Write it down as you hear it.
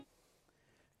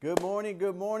Good morning,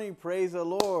 good morning. Praise the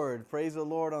Lord. Praise the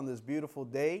Lord on this beautiful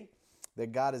day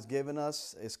that God has given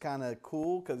us. It's kind of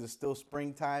cool because it's still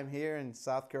springtime here in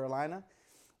South Carolina.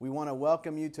 We want to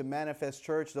welcome you to Manifest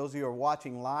Church. Those of you who are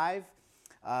watching live,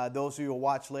 those of you who will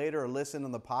watch later or listen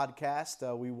on the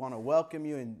podcast, we want to welcome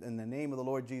you in the name of the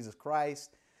Lord Jesus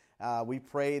Christ. We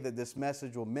pray that this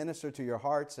message will minister to your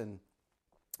hearts and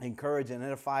encourage and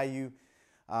edify you.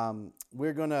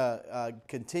 We're going to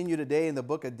continue today in the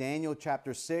book of Daniel,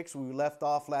 chapter 6. We left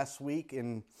off last week,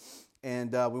 and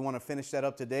we want to finish that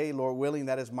up today. Lord willing,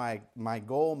 that is my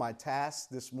goal, my task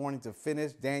this morning, to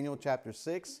finish Daniel chapter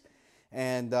 6.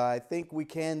 And I think we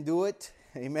can do it.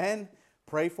 Amen.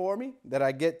 Pray for me that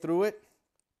I get through it.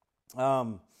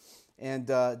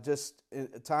 Just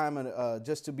a time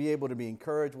just to be able to be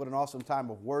encouraged. What an awesome time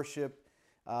of worship.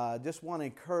 Just want to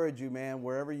encourage you, man,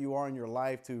 wherever you are in your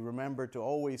life, to remember to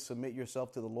always submit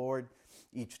yourself to the Lord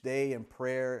each day in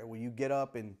prayer. When you get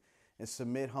up and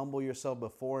submit, humble yourself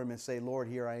before Him and say, Lord,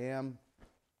 here I am.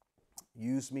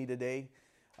 Use me today.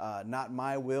 Not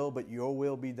my will, but your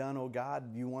will be done, oh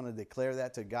God. You want to declare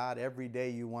that to God every day.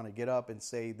 You want to get up and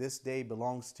say, this day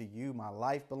belongs to you. My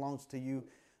life belongs to you.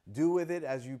 Do with it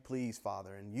as you please,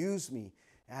 Father, and use me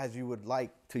as you would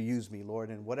like to use me,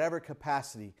 Lord, in whatever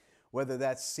capacity, whether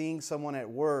that's seeing someone at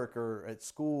work or at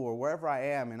school or wherever I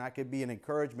am, and I could be an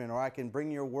encouragement, or I can bring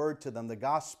your word to them, the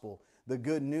gospel, the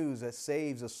good news that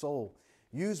saves a soul.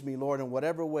 Use me, Lord, in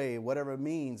whatever way, whatever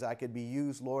means I could be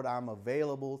used, Lord, I'm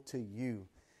available to you.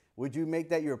 Would you make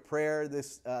that your prayer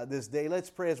this day? Let's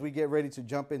pray as we get ready to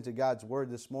jump into God's word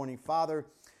this morning. Father,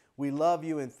 we love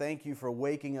you and thank you for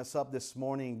waking us up this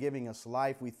morning and giving us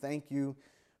life. We thank you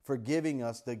for giving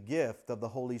us the gift of the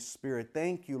Holy Spirit.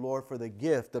 Thank you, Lord, for the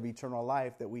gift of eternal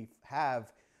life that we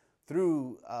have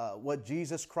through what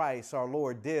Jesus Christ, our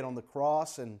Lord, did on the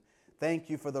cross. And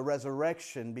thank you for the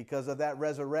resurrection. Because of that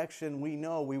resurrection, we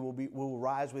know we will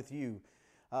rise with you.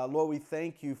 Lord, we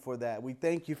thank you for that. We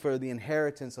thank you for the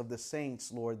inheritance of the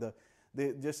saints, Lord,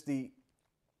 the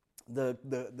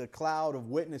cloud of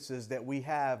witnesses that we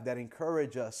have that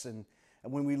encourage us. And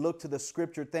when we look to the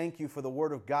Scripture, thank you for the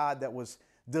Word of God that was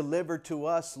delivered to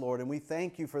us, Lord. And we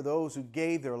thank you for those who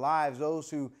gave their lives, those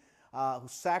who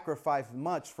sacrificed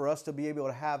much for us to be able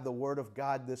to have the Word of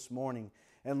God this morning.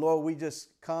 And Lord, we just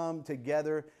come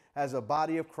together as a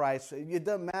body of Christ. It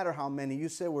doesn't matter how many. You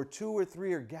said where 2 or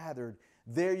 3 are gathered,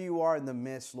 there you are in the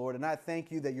midst, Lord. And I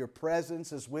thank you that your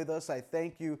presence is with us. I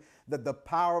thank you that the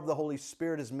power of the Holy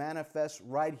Spirit is manifest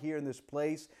right here in this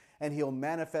place. And He'll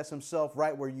manifest Himself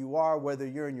right where you are, whether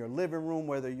you're in your living room,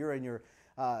 whether you're in your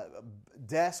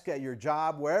desk at your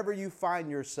job, wherever you find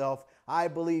yourself. I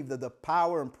believe that the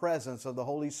power and presence of the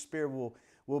Holy Spirit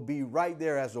will be right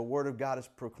there as the Word of God is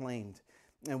proclaimed.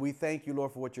 And we thank you,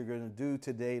 Lord, for what you're going to do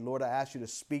today. Lord, I ask you to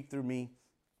speak through me.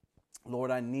 Lord,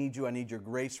 I need you. I need your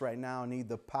grace right now. I need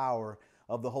the power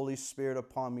of the Holy Spirit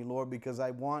upon me, Lord, because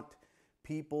I want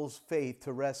people's faith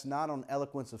to rest not on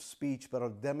eloquence of speech, but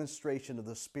on demonstration of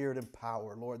the Spirit and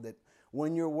power, Lord, that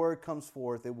when your word comes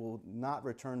forth, it will not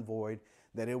return void,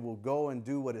 that it will go and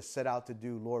do what it's set out to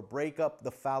do. Lord, break up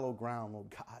the fallow ground, Lord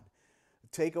God.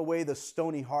 Take away the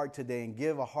stony heart today and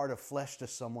give a heart of flesh to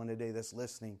someone today that's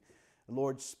listening.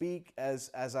 Lord, speak as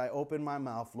I open my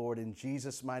mouth, Lord, in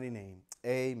Jesus' mighty name.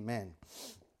 Amen.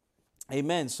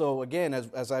 Amen. So again,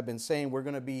 as I've been saying, we're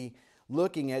going to be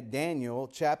looking at Daniel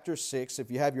chapter 6.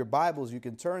 If you have your Bibles, you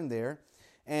can turn there.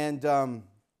 And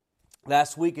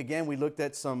last week, again, we looked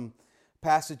at some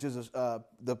passages,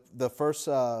 the first,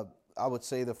 I would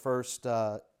say the first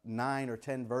 9 or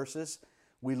 10 verses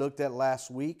we looked at last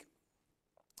week.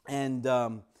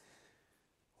 And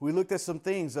we looked at some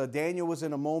things. Daniel was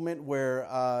in a moment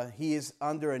where he is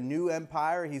under a new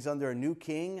empire. He's under a new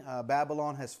king.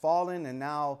 Babylon has fallen, and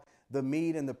now the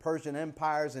Mede and the Persian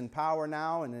Empire is in power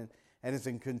now and is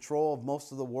in control of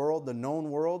most of the world, the known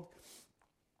world.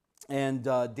 And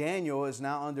Daniel is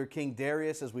now under King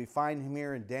Darius, as we find him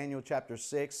here in Daniel chapter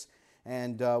 6.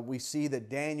 And we see that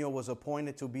Daniel was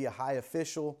appointed to be a high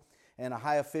official, and a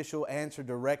high official answered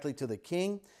directly to the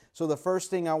king. So the first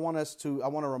thing I want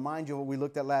to remind you of what we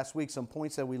looked at last week, some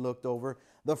points that we looked over.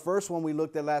 The first one we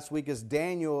looked at last week is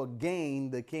Daniel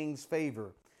gained the king's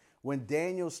favor. When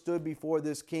Daniel stood before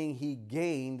this king, he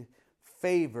gained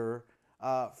favor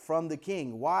from the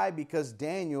king. Why? Because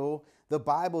Daniel, the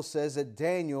Bible says that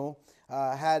Daniel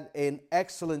had an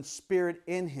excellent spirit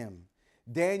in him.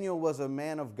 Daniel was a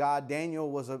man of God.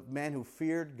 Daniel was a man who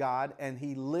feared God, and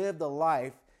he lived a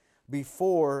life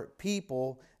before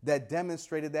people that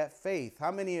demonstrated that faith. How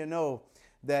many of you know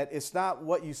that it's not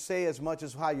what you say as much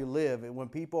as how you live? And when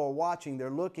people are watching,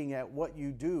 they're looking at what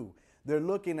you do. They're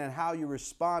looking at how you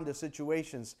respond to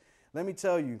situations. Let me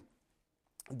tell you,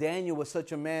 Daniel was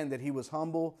such a man that he was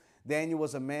humble. Daniel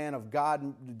was a man of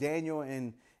God. Daniel,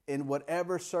 in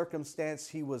whatever circumstance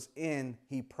he was in,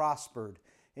 he prospered.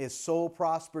 His soul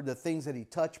prospered. The things that he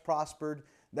touched prospered.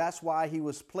 That's why he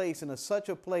was placed in such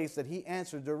a place that he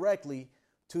answered directly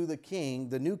to the king,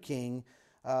 the new king,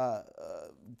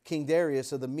 King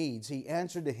Darius of the Medes. He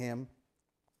answered to him,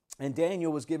 and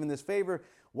Daniel was given this favor.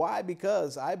 Why?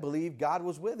 Because I believe God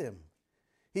was with him.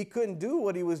 He couldn't do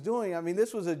what he was doing. I mean,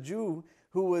 this was a Jew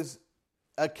who was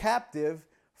a captive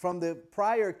from the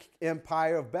prior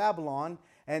empire of Babylon,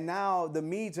 and now the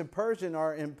Medes and Persians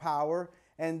are in power,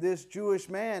 and this Jewish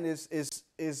man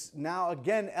is now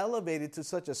again elevated to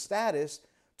such a status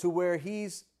to where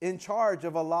he's in charge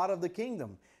of a lot of the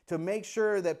kingdom to make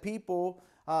sure that people,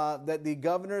 that the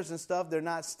governors and stuff, they're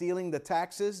not stealing the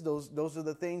taxes. Those are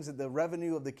the things that the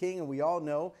revenue of the king, and we all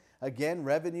know, again,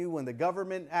 revenue, when the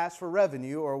government asks for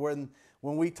revenue, or when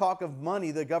we talk of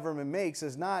money the government makes,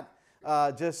 is not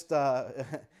just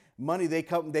money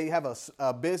they have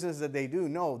a business that they do.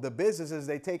 No, the business is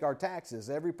they take our taxes.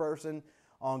 Every person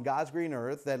on God's green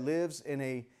earth that lives in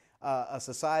a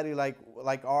society like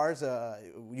ours,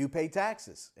 you pay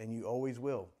taxes, and you always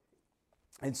will.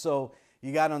 And so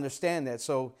you got to understand that.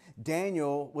 So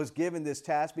Daniel was given this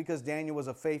task because Daniel was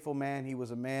a faithful man. He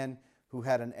was a man who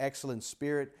had an excellent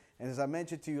spirit. And as I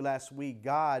mentioned to you last week,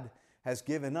 God has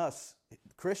given us,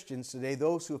 Christians today,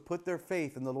 those who have put their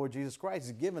faith in the Lord Jesus Christ,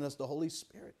 has given us the Holy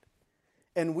Spirit.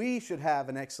 And we should have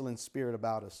an excellent spirit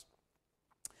about us.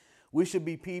 We should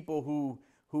be people who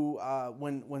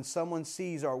when someone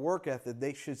sees our work ethic,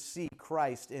 they should see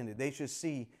Christ in it. They should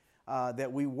see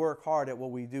that we work hard at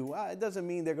what we do. It doesn't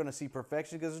mean they're going to see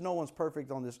perfection, because no one's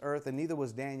perfect on this earth, and neither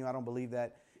was Daniel. I don't believe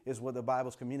that is what the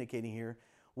Bible's communicating here.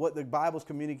 What the Bible's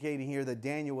communicating here, that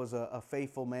Daniel was a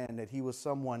faithful man, that he was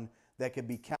someone that could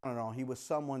be counted on. He was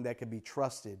someone that could be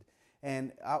trusted.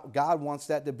 And God wants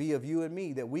that to be of you and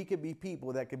me, that we could be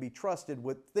people that could be trusted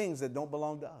with things that don't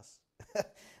belong to us.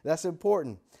 That's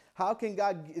important. How can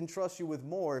God entrust you with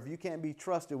more if you can't be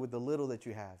trusted with the little that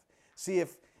you have? See,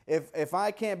 if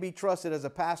I can't be trusted as a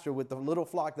pastor with the little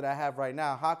flock that I have right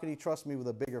now, how can he trust me with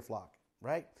a bigger flock,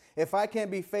 right? If I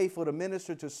can't be faithful to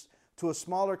minister to a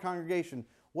smaller congregation,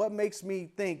 what makes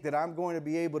me think that I'm going to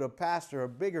be able to pastor a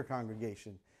bigger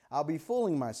congregation? I'll be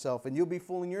fooling myself, and you'll be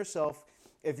fooling yourself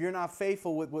if you're not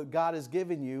faithful with what God has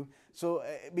given you. So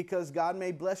because God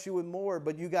may bless you with more,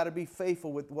 but you got to be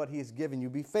faithful with what he has given you.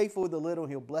 Be faithful with the little,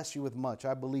 and he'll bless you with much.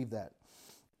 I believe that.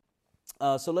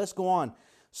 So let's go on.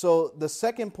 So the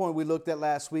second point we looked at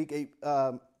last week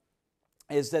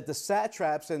is that the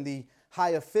satraps and the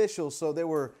high officials, so there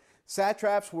were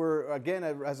satraps were, again,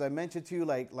 as I mentioned to you,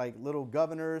 like little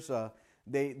governors.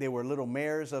 They were little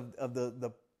mayors of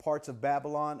the parts of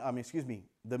Babylon.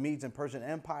 The Medes and Persian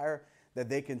Empire, that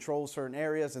they controlled certain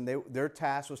areas, and their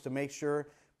task was to make sure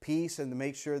peace and to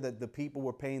make sure that the people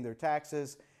were paying their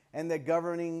taxes and that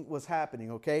governing was happening.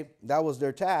 Okay, that was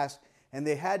their task. And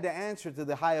they had to answer to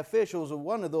the high officials, and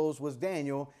one of those was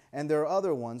Daniel, and there are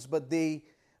other ones. But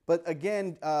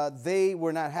again, they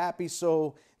were not happy,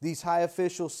 so these high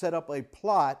officials set up a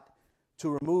plot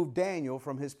to remove Daniel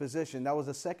from his position. That was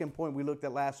the second point we looked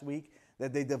at last week,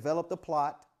 that they developed a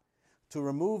plot to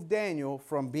remove Daniel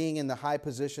from being in the high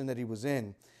position that he was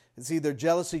in. See, their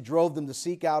jealousy drove them to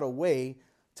seek out a way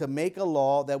to make a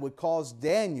law that would cause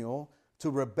Daniel to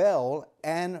rebel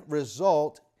and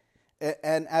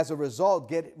as a result,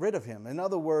 get rid of him. In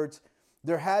other words,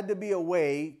 there had to be a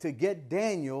way to get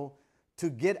Daniel to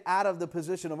get out of the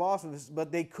position of office,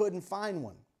 but they couldn't find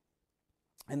one.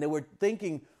 And they were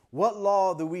thinking, what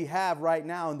law do we have right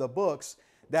now in the books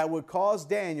that would cause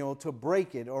Daniel to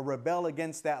break it or rebel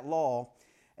against that law?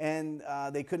 And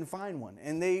they couldn't find one.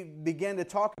 And they began to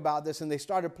talk about this, and they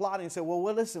started plotting and said, well,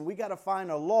 listen, we got to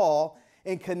find a law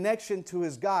in connection to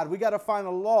his God. We got to find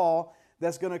a law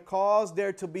that's going to cause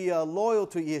there to be a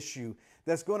loyalty issue,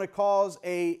 that's going to cause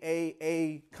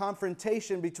a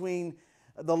confrontation between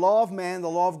the law of man, the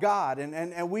law of God.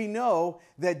 And we know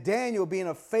that Daniel, being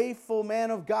a faithful man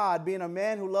of God, being a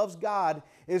man who loves God,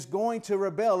 is going to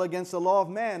rebel against the law of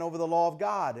man over the law of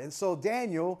God. And so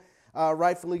Daniel,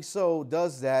 rightfully so,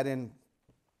 does that. And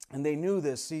they knew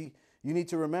this. See, you need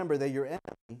to remember that your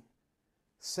enemy,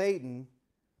 Satan,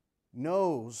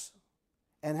 knows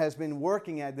and has been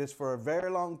working at this for a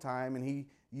very long time, and he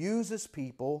uses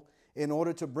people in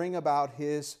order to bring about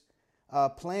his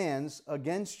plans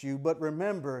against you. But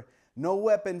remember, no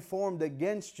weapon formed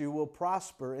against you will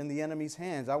prosper in the enemy's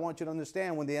hands. I want you to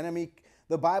understand,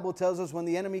 the Bible tells us when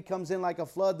the enemy comes in like a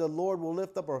flood, the Lord will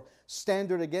lift up a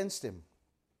standard against him.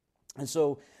 And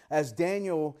so as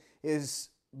Daniel is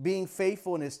being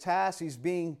faithful in his task, he's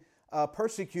being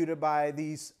persecuted by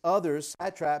these others,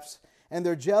 satraps, and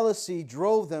their jealousy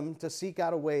drove them to seek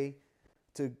out a way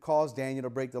to cause Daniel to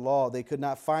break the law. They could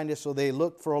not find it, so they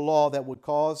looked for a law that would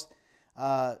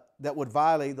that would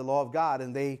violate the law of God,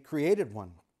 and they created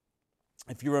one.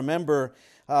 If you remember,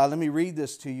 let me read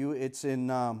this to you. It's in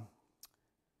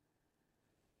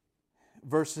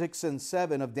verse 6 and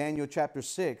 7 of Daniel chapter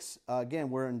 6. Again,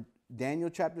 we're in Daniel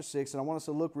chapter 6, and I want us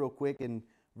to look real quick in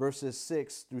verses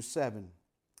 6 through 7.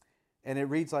 And it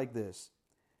reads like this.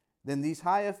 Then these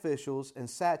high officials and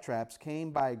satraps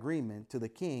came by agreement to the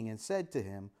king and said to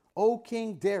him, O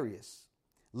King Darius,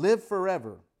 live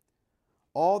forever.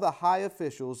 All the high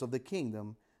officials of the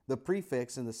kingdom, the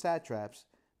prefects and the satraps,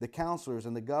 the counselors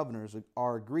and the governors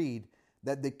are agreed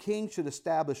that the king should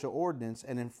establish an ordinance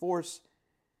and enforce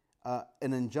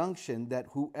an injunction that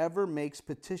whoever makes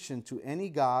petition to any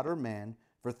god or man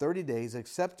for 30 days,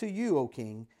 except to you, O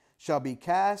king, shall be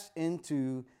cast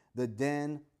into the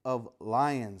den of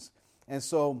lions. And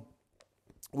so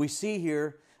we see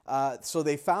here, so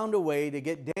they found a way to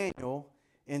get Daniel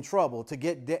in trouble,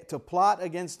 to plot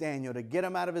against Daniel, to get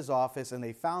him out of his office, and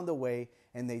they found a way,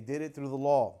 and they did it through the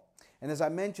law. And as I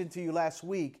mentioned to you last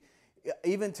week,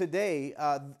 even today,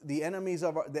 the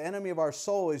enemy of our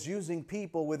soul is using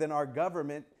people within our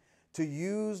government to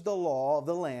use the law of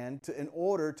the land in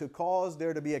order to cause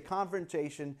there to be a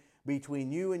confrontation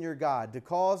between you and your God, to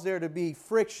cause there to be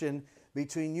friction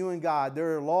between you and God.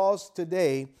 There are laws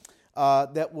today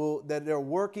that they're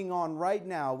working on right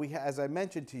now. As I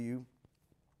mentioned to you,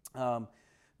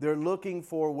 they're looking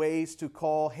for ways to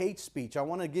call hate speech. I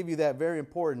want to give you that, very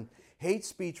important. Hate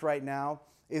speech right now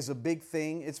is a big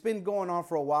thing. It's been going on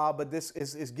for a while, but this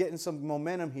is getting some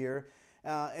momentum here.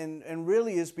 And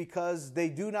really is because they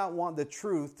do not want the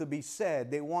truth to be said.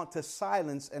 They want to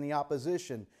silence any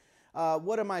opposition.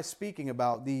 What am I speaking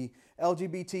about? The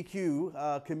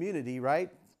LGBTQ community, right?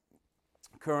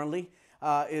 Currently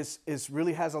is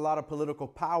really has a lot of political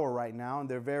power right now, and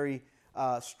they're very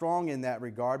strong in that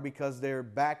regard because they're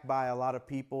backed by a lot of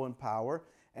people in power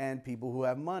and people who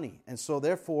have money. And so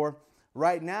therefore,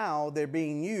 right now, they're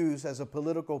being used as a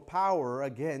political power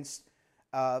against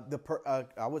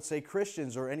I would say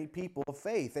Christians or any people of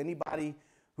faith. Anybody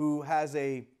who has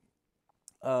a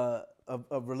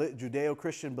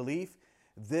Judeo-Christian belief,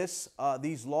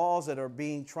 these laws that are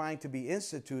trying to be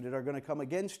instituted are going to come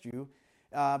against you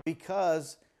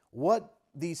because what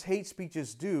these hate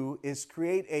speeches do is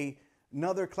create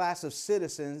another class of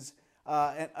citizens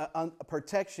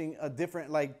protecting a different,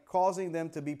 like causing them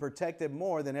to be protected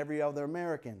more than every other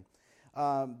American.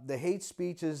 The hate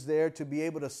speech is there to be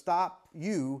able to stop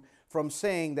you from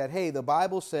saying that, hey, the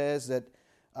Bible says that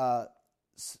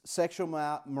sexual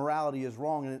morality is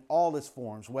wrong in all its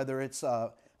forms, whether it's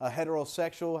a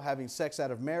heterosexual having sex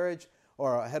out of marriage,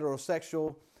 or a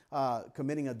heterosexual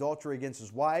committing adultery against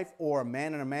his wife, or a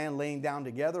man and a man laying down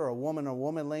together, or a woman and a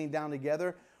woman laying down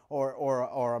together,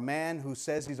 or a man who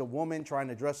says he's a woman trying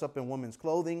to dress up in women's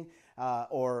clothing,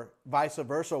 or vice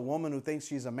versa, a woman who thinks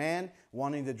she's a man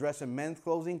wanting to dress in men's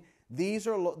clothing. These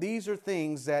are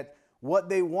things that what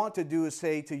they want to do is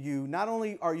say to you, not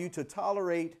only are you to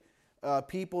tolerate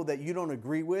people that you don't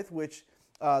agree with, which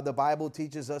the Bible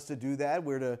teaches us to do that.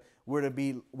 We're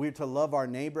to love our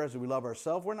neighbor as we love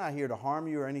ourselves. We're not here to harm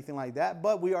you or anything like that,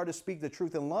 but we are to speak the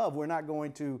truth in love. We're not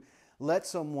going to let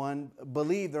someone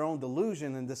believe their own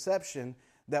delusion and deception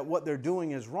that what they're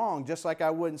doing is wrong. Just like I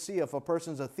wouldn't see if a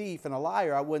person's a thief and a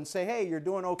liar, I wouldn't say, hey, you're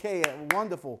doing okay,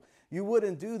 wonderful. You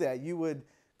wouldn't do that. You would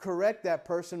correct that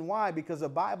person. Why? Because the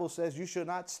Bible says you should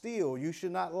not steal, you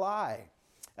should not lie.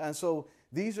 And so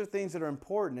these are things that are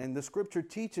important, and the scripture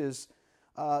teaches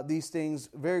these things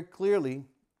very clearly.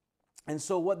 And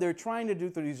so what they're trying to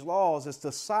do through these laws is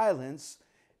to silence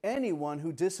anyone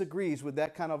who disagrees with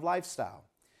that kind of lifestyle.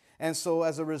 And so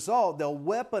as a result, they'll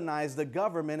weaponize the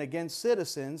government against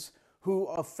citizens who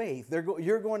of faith.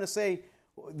 You're going to say,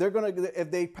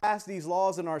 if they pass these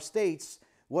laws in our states,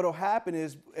 what will happen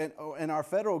is, in our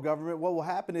federal government, what will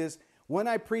happen is, when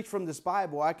I preach from this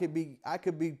Bible, I could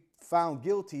be found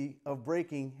guilty of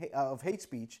of hate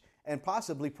speech and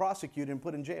possibly prosecuted and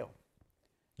put in jail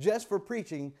just for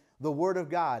preaching the Word of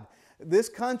God. This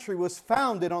country was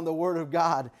founded on the Word of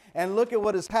God. And look at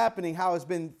what is happening, how it's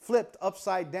been flipped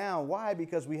upside down. Why?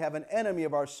 Because we have an enemy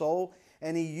of our soul,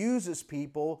 and he uses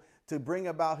people to bring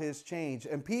about his change.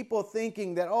 And people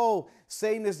thinking that, oh,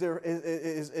 Satan is their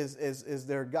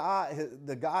God,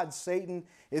 the God Satan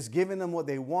is giving them what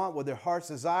they want, what their hearts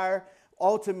desire.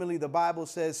 Ultimately, the Bible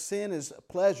says sin is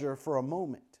pleasure for a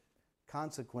moment,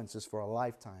 consequences for a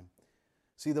lifetime.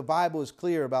 See, the Bible is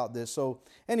clear about this. So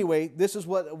anyway, this is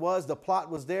what it was. The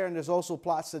plot was there, and there's also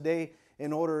plots today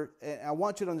in order. And I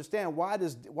want you to understand why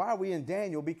are we in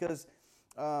Daniel? Because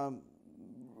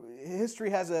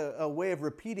history has a way of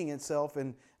repeating itself,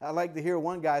 and I like to hear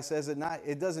one guy says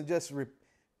it doesn't just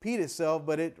repeat itself,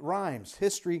 but it rhymes.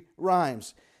 History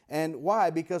rhymes. And why?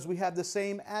 Because we have the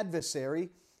same adversary.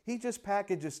 He just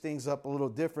packages things up a little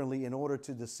differently in order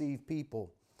to deceive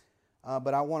people.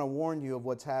 But I want to warn you of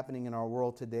what's happening in our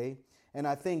world today. And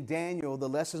I think Daniel, the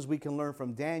lessons we can learn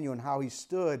from Daniel and how he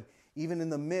stood, even in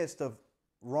the midst of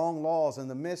wrong laws, in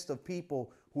the midst of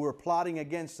people who were plotting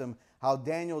against him, how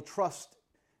Daniel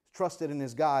trusted in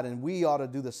his God, and we ought to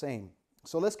do the same.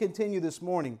 So let's continue this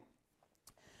morning.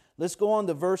 Let's go on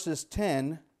to verses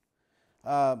 10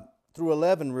 through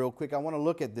 11 real quick. I want to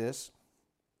look at this.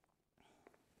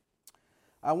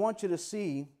 I want you to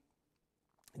see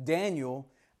Daniel,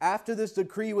 after this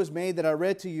decree was made that I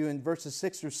read to you in verses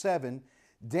 6 through 7,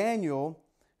 Daniel,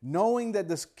 knowing that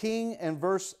this king in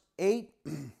verse 8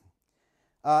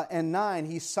 and 9,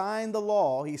 he signed the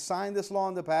law. He signed this law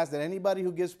in the past that anybody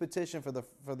who gives petition for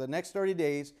the next 30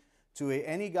 days to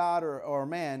any god or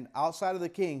man outside of the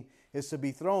king is to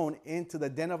be thrown into the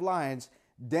den of lions.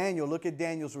 Daniel, look at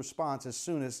Daniel's response as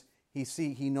soon as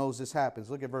he knows this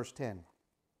happens. Look at verse 10.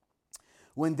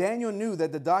 When Daniel knew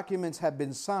that the documents had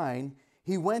been signed,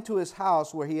 he went to his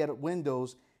house where he had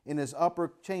windows in his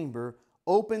upper chamber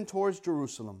open towards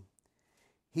Jerusalem.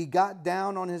 He got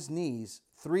down on his knees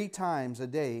 3 times a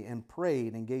day and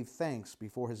prayed and gave thanks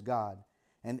before his God,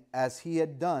 and as he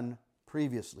had done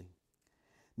previously.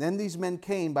 Then these men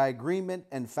came by agreement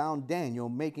and found Daniel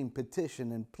making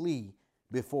petition and plea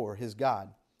before his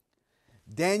God.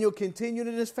 Daniel continued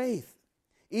in his faith,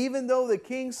 even though the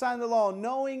king signed the law,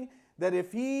 knowing that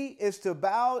if he is to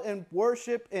bow and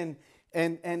worship and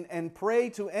pray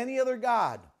to any other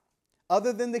god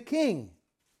other than the king,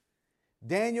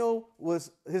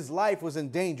 his life was in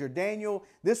danger. Daniel,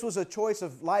 this was a choice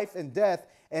of life and death.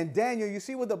 And Daniel, you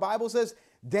see what the Bible says?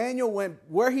 Daniel went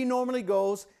where he normally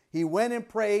goes. He went and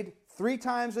prayed 3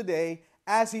 times a day,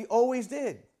 as he always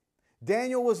did.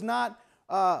 Daniel was not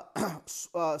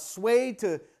swayed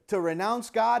to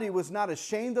renounce God. He was not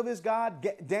ashamed of his God.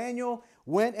 Daniel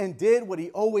went and did what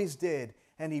he always did.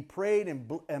 And he prayed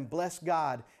and blessed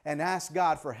God and asked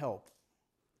God for help.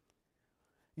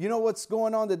 You know what's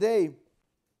going on today?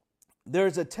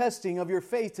 There's a testing of your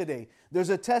faith today. There's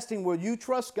a testing where you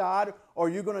trust God, or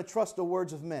you're going to trust the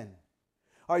words of men.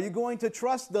 Are you going to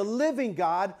trust the living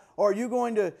God, or are you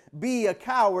going to be a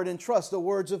coward and trust the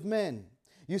words of men?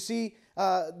 You see,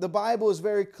 the Bible is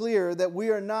very clear that we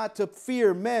are not to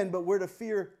fear men, but we're to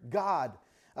fear God.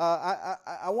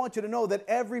 I want you to know that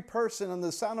every person on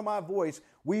the sound of my voice,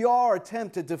 we are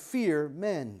tempted to fear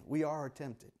men. We are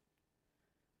tempted.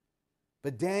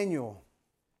 But Daniel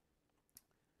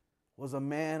was a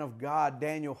man of God.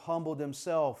 Daniel humbled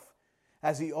himself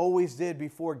as he always did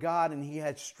before God, and he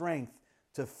had strength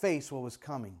to face what was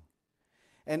coming.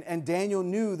 And Daniel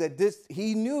knew that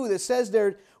it says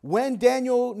there, when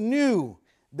Daniel knew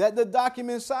that the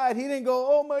document signed, he didn't go,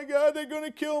 oh my God, they're going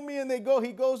to kill me. And he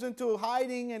goes into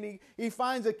hiding, and he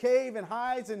finds a cave and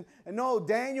hides. And no,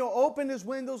 Daniel opened his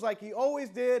windows like he always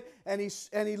did. And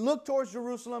he looked towards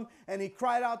Jerusalem, and he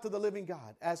cried out to the living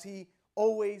God as he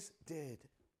always did.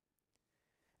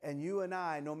 And you and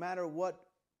I, no matter what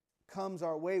comes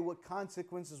our way, what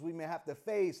consequences we may have to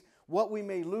face, what we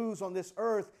may lose on this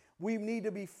earth, we need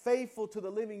to be faithful to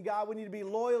the living God. We need to be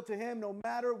loyal to Him no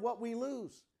matter what we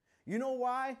lose. You know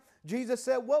why? Jesus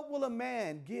said, what will a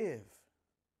man give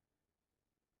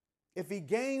if he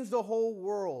gains the whole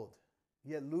world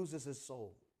yet loses his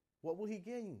soul? What will he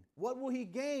gain? What will he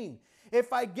gain?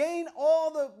 If I gain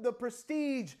all the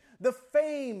prestige, the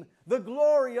fame, the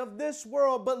glory of this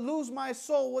world, but lose my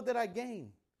soul, what did I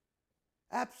gain?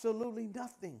 Absolutely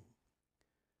nothing.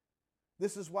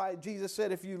 This is why Jesus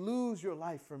said, if you lose your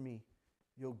life for me,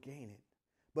 you'll gain it.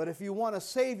 But if you want to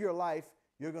save your life,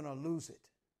 you're going to lose it.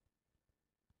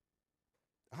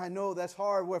 I know that's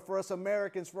hard for us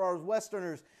Americans, for us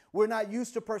Westerners. We're not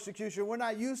used to persecution. We're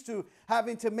not used to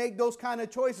having to make those kind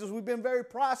of choices. We've been very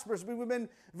prosperous. We've been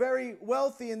very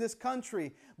wealthy in this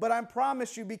country. But I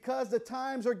promise you, because the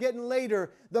times are getting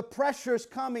later, the pressure is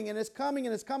coming, and it's coming,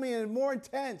 and it's coming, and it's more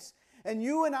intense. And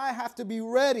you and I have to be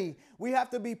ready. We have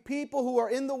to be people who are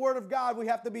in the Word of God. We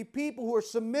have to be people who are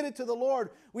submitted to the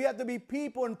Lord. We have to be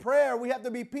people in prayer. We have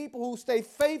to be people who stay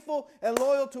faithful and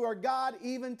loyal to our God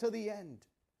even to the end.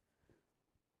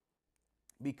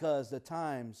 Because the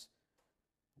times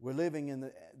we're living in,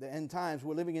 the end times,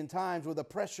 we're living in times where the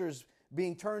pressure is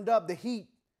being turned up, the heat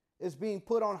is being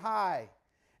put on high.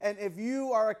 And if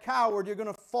you are a coward, you're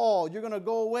going to fall. You're going to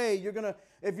go away.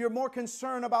 If you're more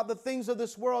concerned about the things of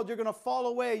this world, you're going to fall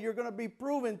away. You're going to be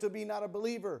proven to be not a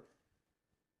believer.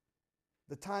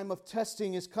 The time of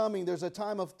testing is coming. There's a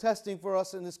time of testing for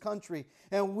us in this country.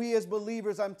 And we as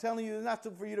believers, I'm telling you, not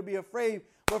for you to be afraid,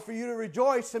 but for you to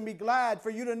rejoice and be glad, for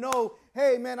you to know,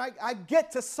 hey, man, I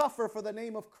get to suffer for the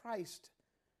name of Christ.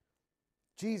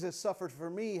 Jesus suffered for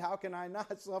me. How can I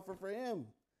not suffer for him?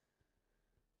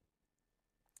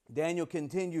 Daniel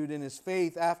continued in his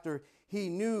faith after he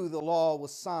knew the law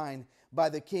was signed by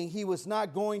the king. He was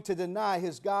not going to deny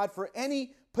his God for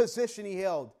any position he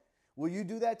held. Will you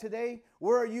do that today?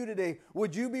 Where are you today?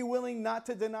 Would you be willing not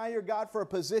to deny your God for a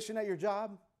position at your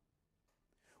job?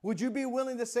 Would you be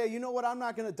willing to say, you know what, I'm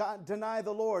not going to deny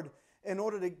the Lord in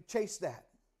order to chase that?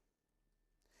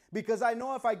 Because I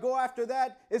know if I go after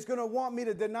that, it's going to want me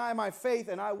to deny my faith,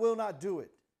 and I will not do it.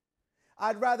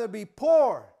 I'd rather be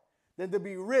poor than to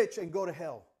be rich and go to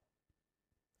hell.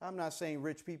 I'm not saying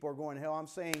rich people are going to hell. I'm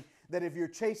saying that if you're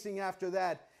chasing after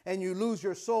that and you lose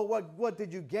your soul, what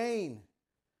did you gain?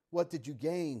 What did you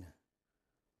gain?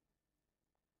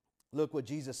 Look what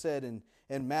Jesus said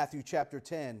in Matthew chapter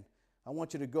 10. I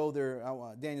want you to go there.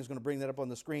 Daniel's going to bring that up on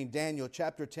the screen. Daniel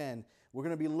chapter 10. We're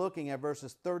going to be looking at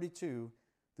verses 32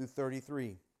 through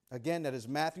 33. Again, that is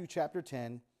Matthew chapter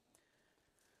 10,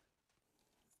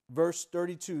 verse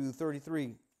 32 to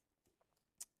 33.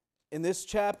 In this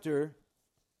chapter,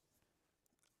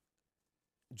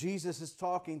 Jesus is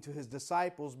talking to his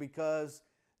disciples because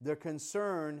they're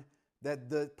concerned that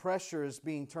the pressure is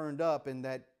being turned up and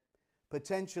that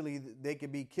potentially they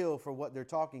could be killed for what they're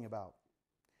talking about.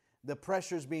 The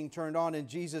pressure is being turned on, and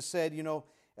Jesus said,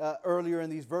 earlier in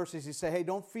these verses, he said, hey,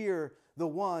 don't fear the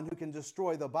one who can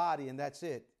destroy the body, and that's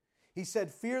it. He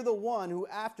said, fear the one who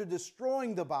after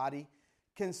destroying the body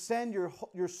can send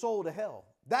your soul to hell.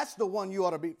 That's the one you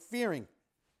ought to be fearing.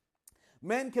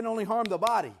 Men can only harm the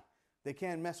body. They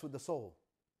can't mess with the soul.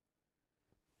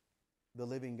 The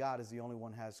living God is the only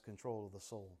one who has control of the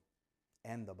soul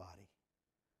and the body.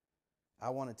 I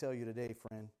want to tell you today,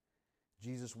 friend,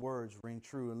 Jesus' words ring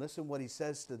true. And listen what he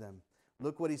says to them.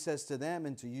 Look what he says to them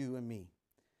and to you and me.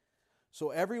 So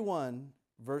everyone,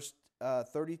 verse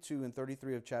 32 and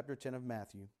 33 of chapter 10 of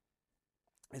Matthew,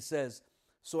 it says,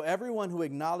 so everyone who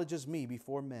acknowledges me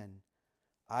before men,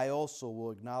 I also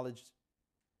will acknowledge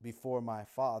before my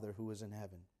Father who is in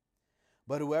heaven.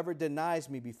 But whoever denies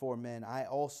me before men, I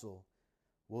also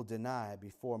will deny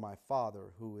before my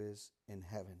Father who is in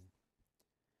heaven.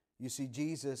 You see,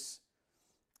 Jesus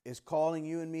is calling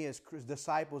you and me as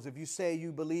disciples. If you say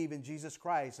you believe in Jesus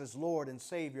Christ as Lord and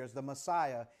Savior, as the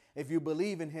Messiah, if you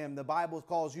believe in him, the Bible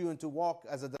calls you to walk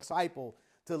as a disciple,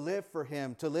 to live for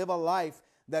him, to live a life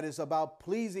that is about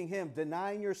pleasing him,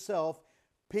 denying yourself,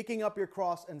 picking up your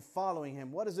cross and following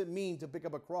him. What does it mean to pick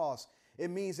up a cross? It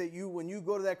means that when you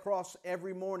go to that cross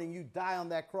every morning, you die on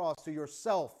that cross to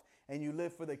yourself and you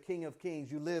live for the King of Kings.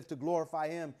 You live to glorify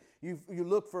him. You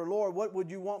look for, Lord, what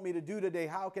would you want me to do today?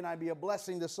 How can I be a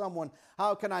blessing to someone?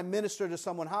 How can I minister to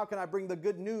someone? How can I bring the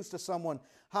good news to someone?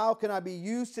 How can I be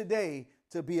used today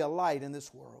to be a light in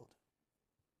this world?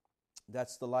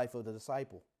 That's the life of a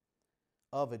disciple.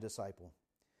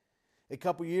 A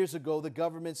couple years ago, the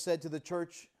government said to the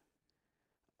church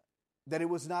that it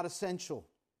was not essential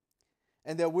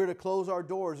and that we're to close our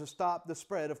doors to stop the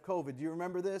spread of COVID. Do you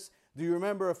remember this? Do you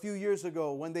remember a few years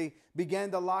ago when they began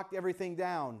to lock everything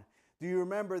down? Do you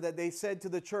remember that they said to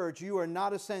the church, you are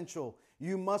not essential.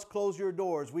 You must close your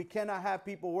doors. We cannot have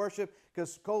people worship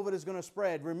because COVID is going to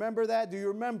spread. Remember that? Do you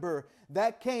remember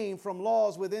that came from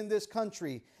laws within this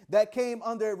country? That came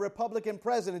under a Republican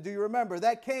president. Do you remember?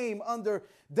 That came under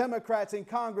Democrats in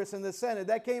Congress and the Senate.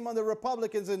 That came under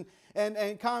Republicans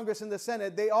and Congress and the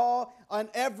Senate. They all, on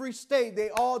every state, they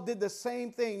all did the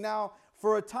same thing. Now,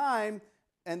 for a time,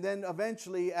 and then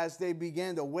eventually as they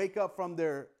began to wake up from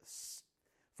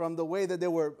the way that they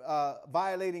were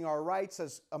violating our rights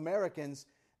as Americans,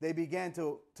 they began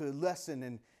to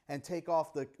lessen and take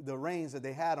off the reins that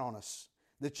they had on us,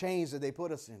 the chains that they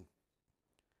put us in.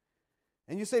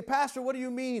 And you say, Pastor, what do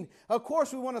you mean? Of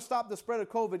course we want to stop the spread of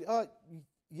COVID.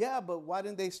 Yeah, but why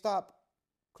didn't they stop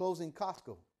closing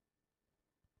Costco,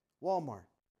 Walmart,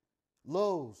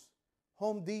 Lowe's,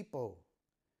 Home Depot?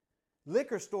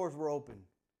 Liquor stores were open,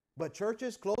 but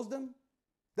churches closed them?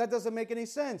 That doesn't make any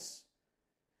sense.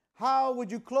 How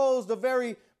would you close the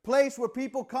very place where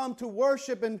people come to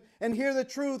worship and hear the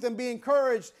truth and be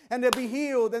encouraged and to be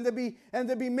healed and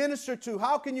to be ministered to?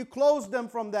 How can you close them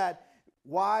from that?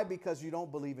 Why? Because you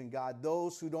don't believe in God.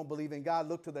 Those who don't believe in God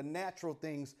look to the natural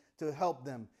things to help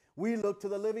them. We look to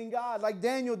the living God like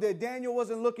Daniel did. Daniel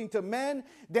wasn't looking to men.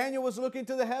 Daniel was looking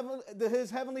to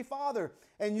his heavenly Father.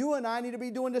 And you and I need to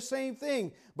be doing the same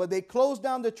thing. But they closed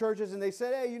down the churches and they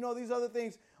said, hey, these other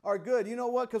things are good. You know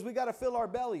what? Because we got to fill our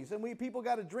bellies and people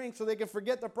got to drink so they can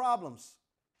forget the problems.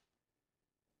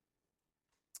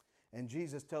 And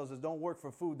Jesus tells us, don't work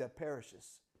for food that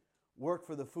perishes. Work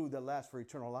for the food that lasts for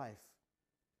eternal life.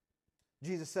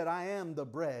 Jesus said, I am the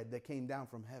bread that came down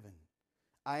from heaven.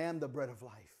 I am the bread of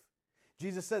life.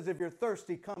 Jesus says, if you're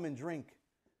thirsty, come and drink.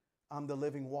 I'm the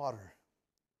living water.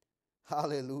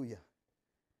 Hallelujah.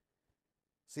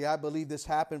 See, I believe this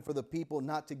happened for the people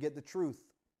not to get the truth.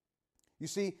 You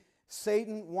see,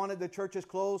 Satan wanted the churches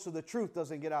closed so the truth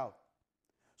doesn't get out.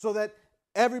 So that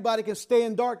everybody can stay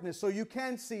in darkness, so you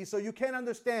can see, so you can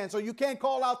understand, so you can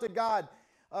call out to God.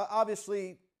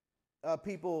 Obviously,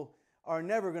 people are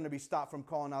never going to be stopped from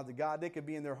calling out to God. They could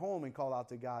be in their home and call out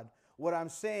to God. What I'm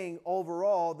saying,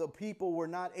 overall, the people were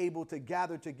not able to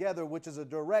gather together, which is a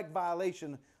direct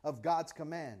violation of God's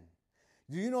command.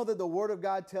 Do you know that the Word of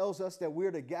God tells us that we're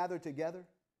to gather together?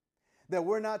 That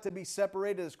we're not to be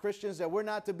separated as Christians, that we're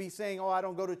not to be saying, oh, I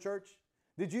don't go to church.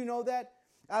 Did you know that?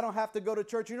 I don't have to go to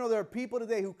church. There are people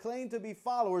today who claim to be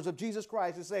followers of Jesus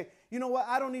Christ and say, you know what,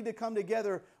 I don't need to come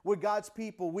together with God's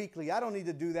people weekly. I don't need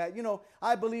to do that.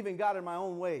 I believe in God in my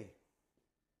own way.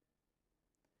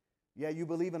 Yeah, you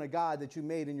believe in a God that you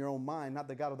made in your own mind, not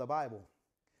the God of the Bible.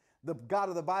 The God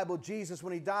of the Bible, Jesus,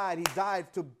 when he died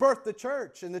to birth the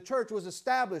church, and the church was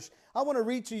established. I want to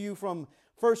read to you from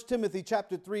 1 Timothy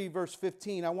chapter 3, verse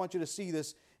 15. I want you to see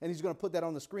this, and he's going to put that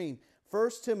on the screen. 1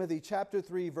 Timothy chapter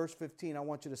 3, verse 15. I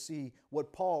want you to see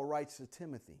what Paul writes to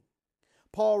Timothy.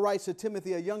 Paul writes to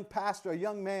Timothy, a young pastor, a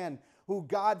young man who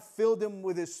God filled him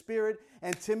with his Spirit,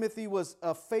 and Timothy was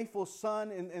a faithful son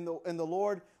in the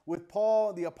Lord. With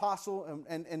Paul, the apostle,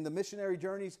 and the missionary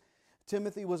journeys,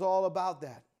 Timothy was all about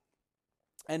that.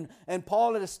 And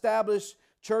Paul had established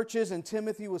churches, and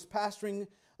Timothy was pastoring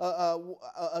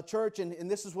a church,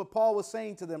 and this is what Paul was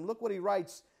saying to them. Look what he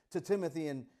writes to Timothy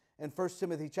in 1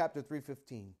 Timothy chapter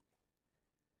 3:15.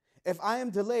 If I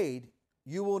am delayed,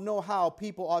 you will know how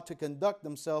people ought to conduct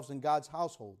themselves in God's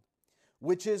household,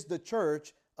 which is the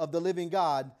church of the living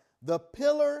God, the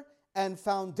pillar and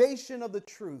foundation of the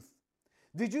truth.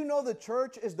 Did you know the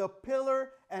church is the pillar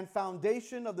and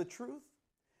foundation of the truth?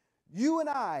 You and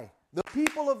I, the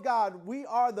people of God, we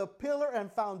are the pillar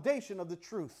and foundation of the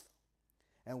truth.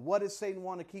 And what does Satan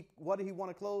want to keep? What did he want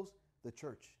to close? The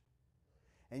church.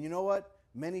 And you know what?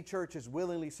 Many churches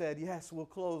willingly said, yes, we'll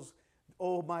close,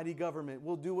 almighty government.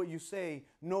 We'll do what you say.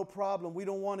 No problem. We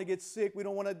don't want to get sick. We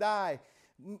don't want to die.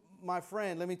 My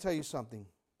friend, let me tell you something.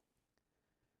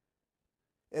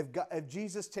 If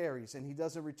Jesus tarries and he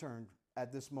doesn't return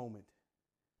at this moment,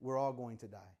 we're all going to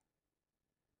die.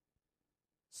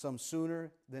 Some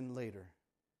sooner than later.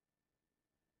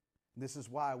 This is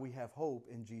why we have hope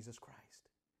in Jesus Christ.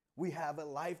 We have a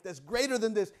life that's greater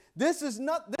than this. This is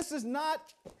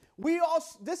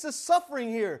suffering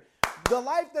here. The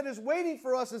life that is waiting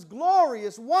for us is glory,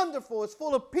 it's wonderful, it's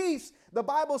full of peace. The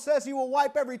Bible says he will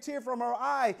wipe every tear from our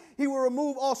eye. He will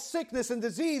remove all sickness and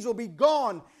disease will be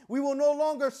gone. We will no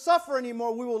longer suffer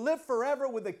anymore. We will live forever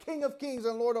with the King of Kings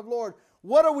and Lord of Lords.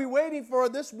 What are we waiting for?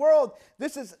 This world,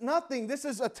 this is nothing. This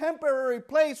is a temporary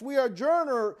place. We are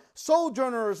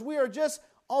sojourners. We are just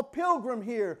a pilgrim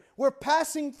here. We're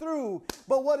passing through.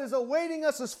 But what is awaiting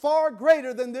us is far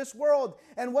greater than this world.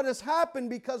 And what has happened,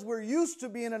 because we're used to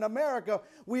being in America,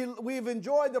 we've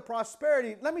enjoyed the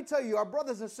prosperity. Let me tell you, our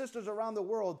brothers and sisters around the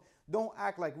world don't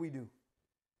act like we do.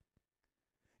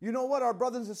 You know what? Our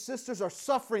brothers and sisters are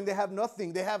suffering. They have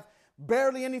nothing. They have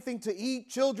barely anything to eat.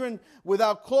 Children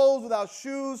without clothes, without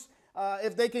shoes.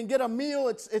 If they can get a meal,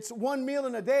 it's one meal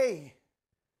in a day.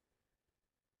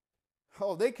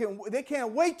 Oh, they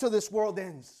can't wait till this world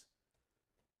ends.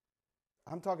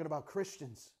 I'm talking about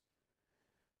Christians.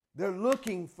 They're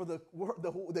looking for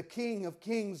the King of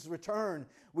Kings' return,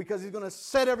 because he's going to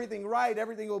set everything right.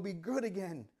 Everything will be good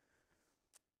again.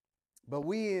 But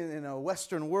we in a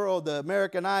Western world, the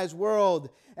Americanized world,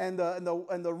 and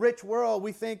the rich world,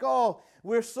 we think, oh,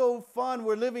 we're so fun,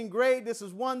 we're living great, this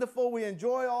is wonderful, we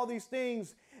enjoy all these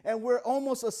things, and we're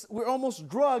almost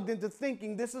drugged into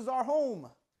thinking this is our home.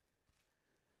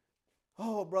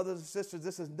 Oh, brothers and sisters,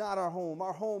 this is not our home.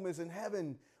 Our home is in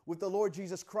heaven with the Lord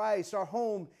Jesus Christ. Our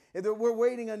home, we're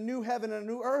waiting a new heaven and a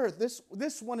new earth.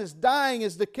 This one is dying,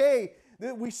 is decay.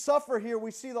 We suffer here.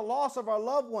 We see the loss of our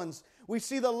loved ones. We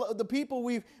see the people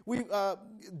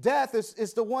death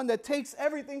is the one that takes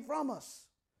everything from us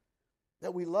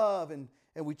that we love and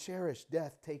we cherish.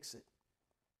 Death takes it.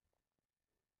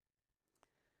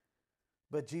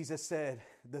 But Jesus said,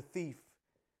 the thief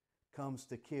comes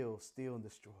to kill, steal, and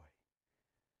destroy.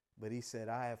 But he said,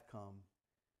 I have come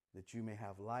that you may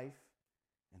have life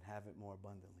and have it more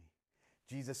abundantly.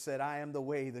 Jesus said, I am the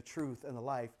way, the truth, and the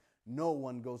life. No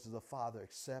one goes to the Father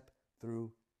except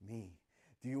through me.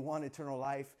 Do you want eternal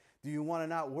life? Do you want to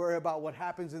not worry about what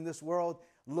happens in this world?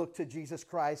 Look to Jesus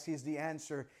Christ. He's the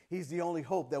answer. He's the only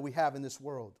hope that we have in this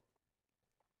world.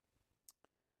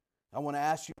 I want to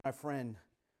ask you, my friend,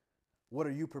 what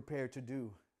are you prepared to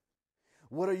do?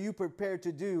 What are you prepared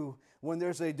to do when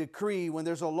there's a decree, when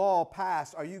there's a law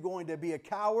passed? Are you going to be a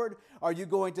coward? Are you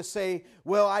going to say,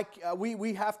 well,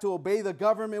 we have to obey the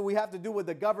government. We have to do what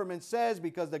the government says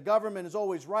because the government is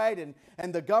always right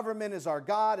and the government is our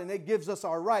God and it gives us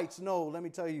our rights. No, let me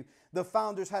tell you, the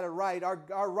founders had a right.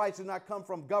 Our rights do not come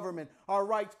from government. Our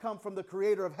rights come from the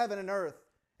creator of heaven and earth.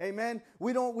 Amen.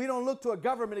 We don't look to a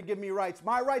government to give me rights.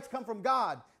 My rights come from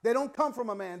God. They don't come from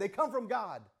a man. They come from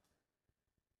God.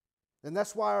 And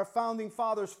that's why our founding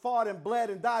fathers fought and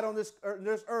bled and died on this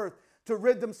earth to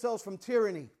rid themselves from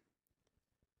tyranny.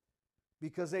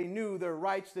 Because they knew their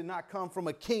rights did not come from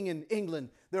a king in England.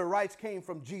 Their rights came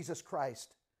from Jesus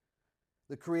Christ,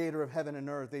 the creator of heaven and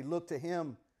earth. They looked to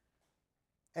him.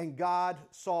 And God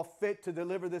saw fit to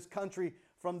deliver this country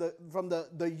from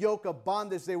the yoke of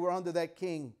bondage they were under that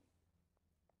king.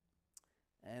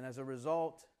 And as a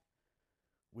result,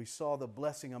 we saw the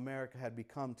blessing America had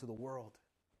become to the world.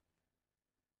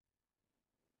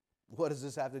 What does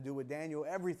this have to do with Daniel?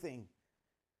 Everything.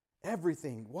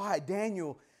 Everything. Why?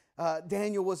 Daniel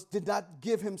did not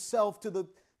give himself to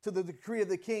the decree of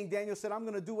the king. Daniel said, I'm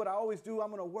going to do what I always do. I'm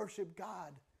going to worship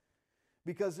God.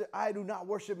 Because I do not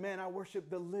worship man, I worship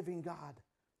the living God.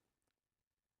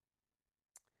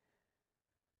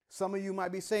 Some of you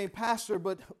might be saying, Pastor,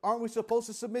 but aren't we supposed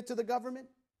to submit to the government?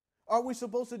 Aren't we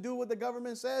supposed to do what the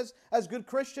government says as good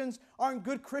Christians? Aren't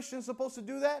good Christians supposed to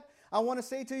do that? I want to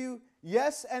say to you,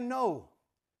 yes and no.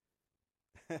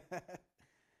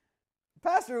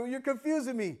 Pastor, you're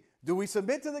confusing me. Do we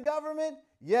submit to the government?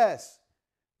 Yes.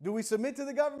 Do we submit to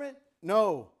the government?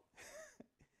 No.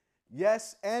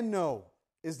 Yes and no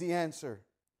is the answer.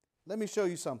 Let me show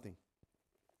you something.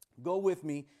 Go with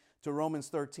me to Romans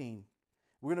 13.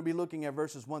 We're going to be looking at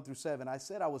verses 1 through 7. I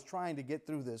said I was trying to get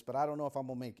through this, but I don't know if I'm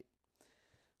going to make it.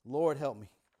 Lord, help me.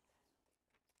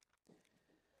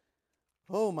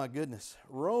 Oh, my goodness.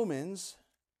 Romans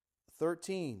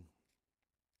 13.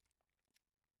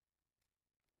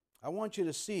 I want you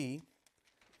to see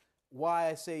why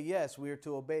I say, yes, we are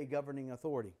to obey governing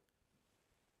authority.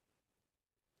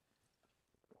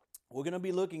 We're going to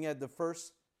be looking at the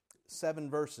first 7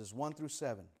 verses, 1 through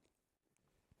 7.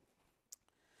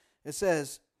 It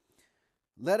says,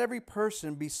 let every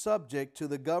person be subject to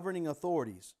the governing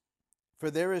authorities,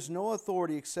 for there is no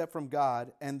authority except from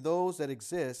God, and those that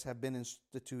exist have been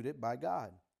instituted by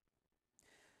God.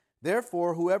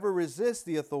 Therefore, whoever resists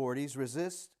the authorities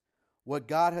resists what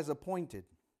God has appointed,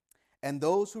 and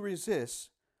those who resist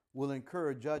will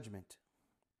incur judgment.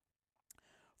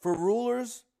 For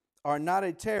rulers are not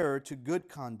a terror to good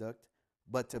conduct,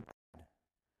 but to bad.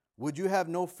 Would you have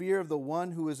no fear of the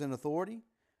one who is in authority?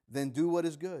 Then do what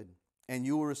is good, and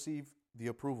you will receive his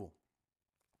approval.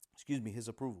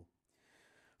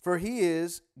 For he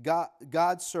is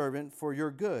God's servant for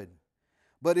your good.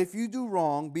 But if you do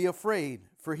wrong, be afraid,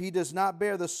 for he does not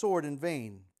bear the sword in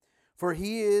vain. For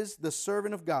he is the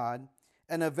servant of God,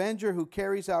 an avenger who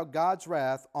carries out God's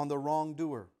wrath on the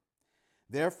wrongdoer.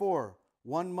 Therefore,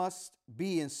 one must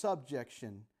be in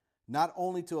subjection, not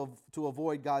only to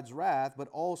avoid God's wrath, but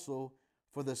also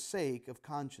for the sake of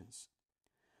conscience.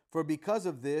 For because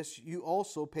of this, you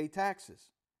also pay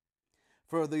taxes.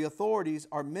 For the authorities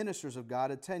are ministers of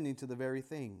God, attending to the very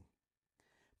thing.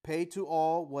 Pay to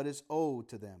all what is owed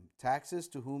to them. Taxes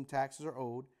to whom taxes are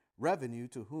owed. Revenue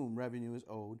to whom revenue is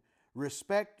owed.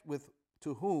 Respect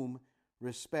to whom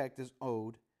respect is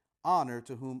owed. Honor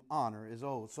to whom honor is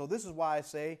owed. So this is why I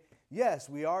say, yes,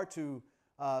 we are to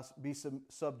be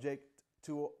subject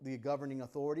to the governing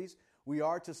authorities. We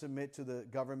are to submit to the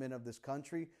government of this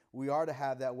country. We are to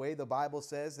have that way. The Bible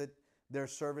says that they're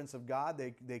servants of God.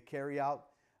 They carry out,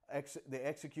 they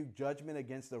execute judgment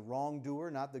against the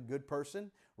wrongdoer, not the good person,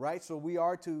 right? So we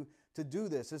are to do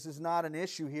this. This is not an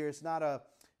issue here.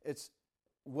 It's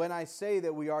when I say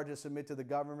that we are to submit to the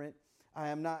government, I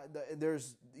am not,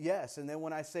 there's yes. And then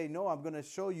when I say no, I'm going to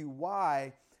show you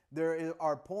why there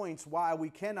are points why we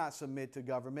cannot submit to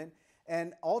government.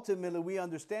 And ultimately, we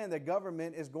understand that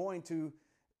government is going to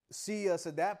see us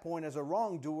at that point as a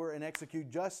wrongdoer and execute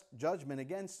just judgment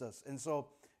against us. And so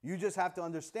you just have to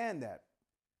understand that.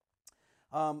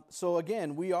 So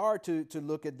again, we are to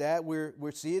look at that. We're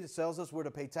see it. It tells us we're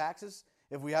to pay taxes.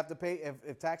 If we have to pay,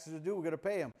 if taxes are due, we're going to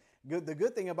pay them. The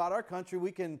good thing about our country,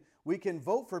 we can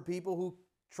vote for people who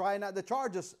try not to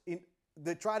charge us,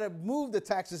 that try to move the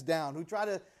taxes down, who try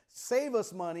to save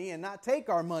us money and not take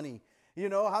our money. You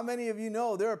know, how many of you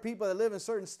know there are people that live in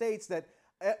certain states that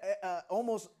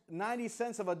almost 90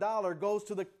 cents of a dollar goes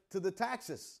to the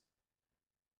taxes?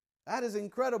 That is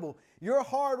incredible. Your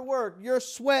hard work, your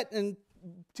sweat and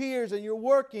tears, and you're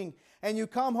working, and you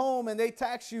come home and they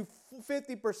tax you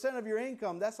 50% of your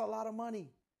income. That's a lot of money.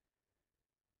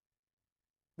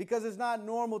 Because it's not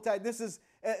normal tax. This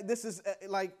is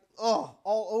like, all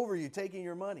over you, taking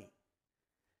your money.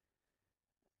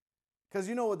 Because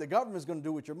you know what the government's going to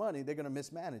do with your money? They're going to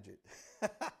mismanage it.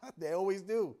 They always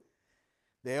do.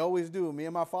 They always do. Me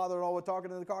and my father-in-law were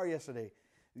talking in the car yesterday.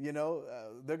 You know,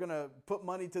 they're going to put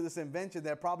money to this invention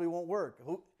that probably won't work.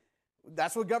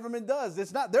 That's what government does.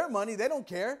 It's not their money. They don't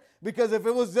care. Because if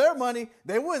it was their money,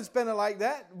 they wouldn't spend it like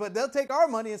that. But they'll take our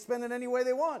money and spend it any way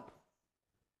they want.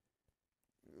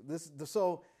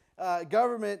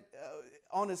 Government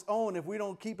on its own, if we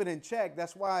don't keep it in check,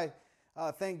 that's why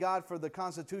thank God for the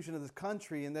Constitution of this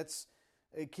country, and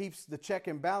it keeps the check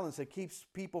and balance. It keeps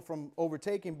people from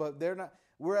overtaking, but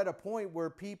we're at a point where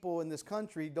people in this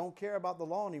country don't care about the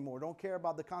law anymore, don't care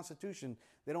about the Constitution.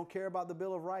 They don't care about the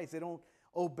Bill of Rights. They don't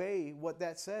obey what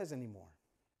that says anymore.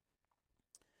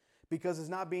 Because it's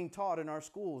not being taught in our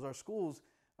schools. Our schools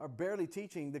are barely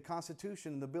teaching the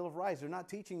Constitution and the Bill of Rights. They're not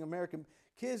teaching American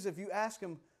kids. If you ask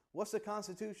them, what's the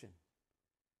Constitution?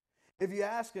 If you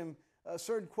ask them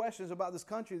certain questions about this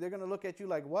country, they're going to look at you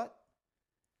like, what?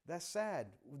 That's sad.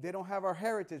 They don't have our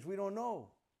heritage. We don't know.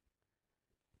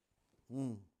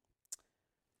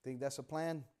 Think that's a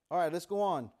plan? All right, let's go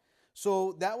on.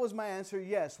 So that was my answer.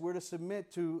 Yes, we're to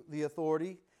submit to the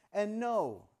authority. And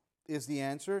no is the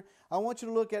answer. I want you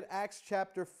to look at Acts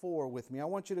chapter 4 with me. I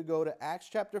want you to go to Acts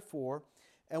chapter 4.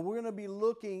 And we're going to be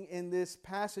looking in this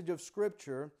passage of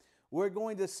Scripture. We're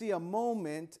going to see a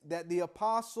moment that the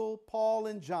apostle Paul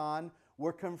and John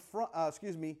were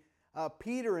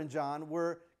Peter and John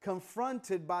were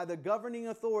confronted by the governing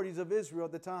authorities of Israel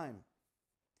at the time.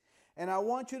 And I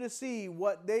want you to see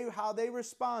how they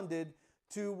responded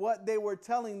to what they were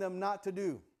telling them not to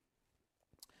do.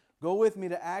 Go with me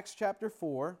to Acts chapter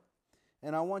 4,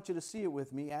 and I want you to see it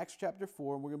with me. Acts chapter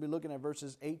 4, and we're going to be looking at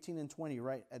verses 18 and 20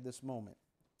 right at this moment.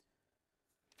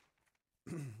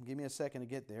 Give me a second to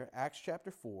get there. Acts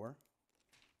chapter 4.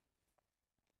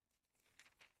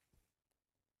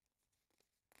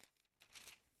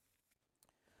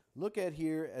 Look at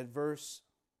here at verse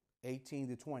 18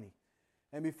 to 20.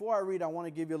 And before I read, I want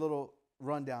to give you a little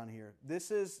rundown here.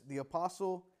 This is the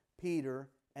apostle Peter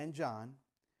and John.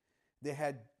 They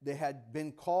had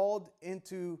been called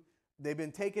into, they've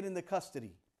been taken into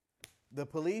custody. The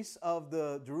police of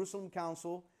the Jerusalem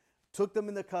council took them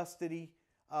into custody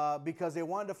because they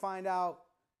wanted to find out,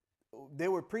 they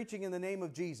were preaching in the name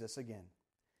of Jesus again.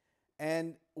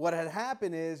 And what had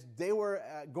happened is they were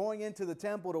going into the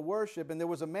temple to worship, and there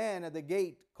was a man at the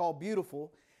gate called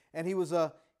Beautiful, and he was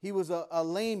a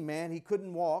lame man. He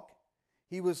couldn't walk.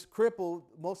 He was crippled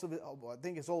most of it, I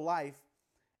think his whole life,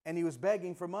 and he was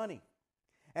begging for money.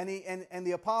 And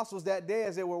the apostles that day,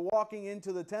 as they were walking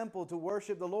into the temple to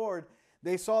worship the Lord,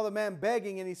 they saw the man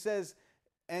begging, and he says,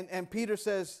 and Peter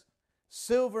says,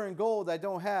 "Silver and gold I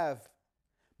don't have,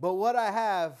 but what I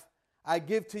have I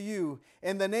give to you.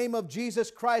 In the name of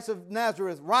Jesus Christ of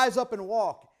Nazareth, rise up and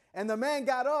walk." And the man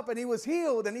got up and he was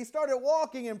healed, and he started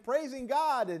walking and praising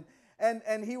God.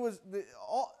 And he was,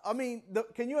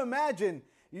 can you imagine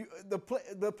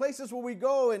the places where we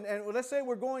go, and let's say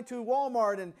we're going to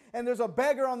Walmart, and there's a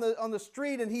beggar on the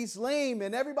street, and he's lame,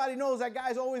 and everybody knows that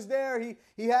guy's always there.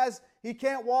 He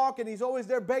can't walk, and he's always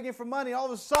there begging for money. All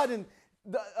of a sudden,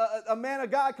 a man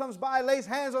of God comes by, lays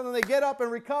hands on them, they get up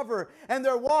and recover, and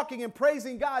they're walking and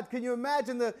praising God. Can you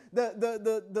imagine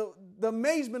the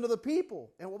amazement of the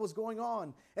people and what was going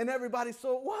on? And everybody,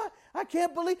 so what? I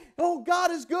can't believe,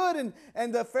 God is good.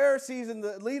 And the Pharisees and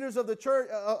the leaders of the church,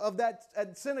 of that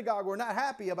synagogue, were not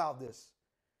happy about this.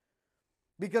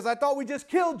 Because I thought we just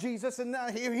killed Jesus, and now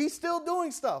he's still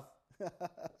doing stuff.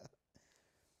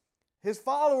 His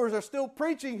followers are still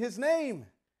preaching his name.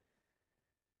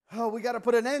 Oh, we got to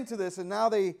put an end to this. And now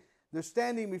they're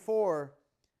standing before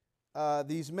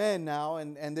these men now,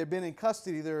 and they've been in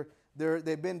custody.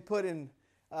 They've been put in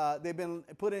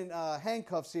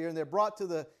handcuffs here, and they're brought to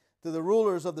the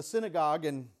rulers of the synagogue.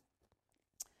 And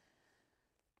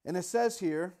it says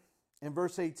here in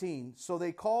verse 18, so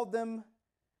they called them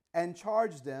and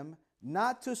charged them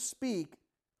not to speak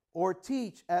or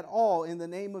teach at all in the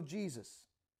name of Jesus.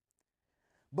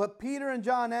 But Peter and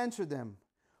John answered them,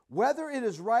 whether it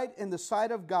is right in the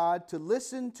sight of God to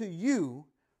listen to you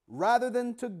rather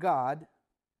than to God,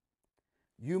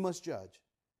 you must judge.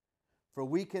 For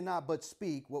we cannot but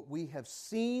speak what we have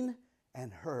seen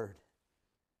and heard.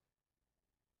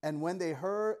 And when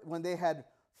they had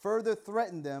further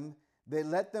threatened them, they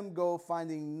let them go,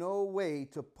 finding no way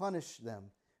to punish them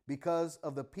because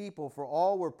of the people, for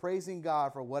all were praising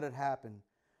God for what had happened.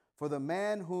 For the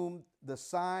man whom the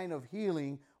sign of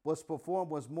healing was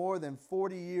performed was more than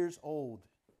 40 years old.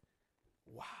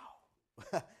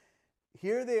 Wow.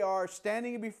 Here they are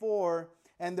standing before,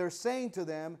 and they're saying to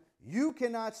them, you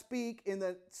cannot speak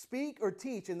or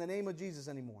teach in the name of Jesus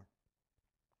anymore.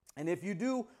 And if you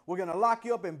do, we're going to lock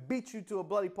you up and beat you to a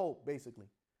bloody pulp, basically.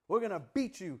 We're going to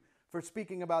beat you for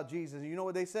speaking about Jesus. And you know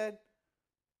what they said?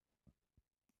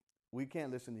 We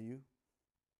can't listen to you.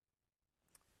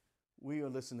 We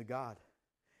will listen to God.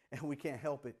 And we can't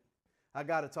help it. I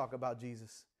got to talk about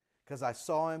Jesus because I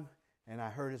saw him and I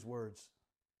heard his words.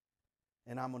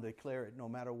 And I'm going to declare it no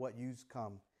matter what yous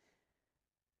come.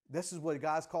 This is what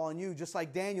God's calling you. Just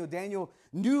like Daniel. Daniel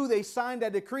knew they signed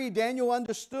that decree. Daniel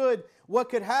understood what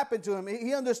could happen to him.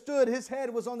 He understood his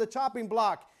head was on the chopping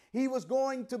block. He was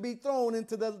going to be thrown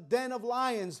into the den of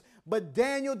lions. But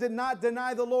Daniel did not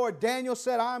deny the Lord. Daniel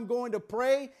said, I'm going to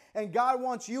pray. And God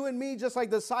wants you and me, just like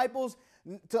disciples,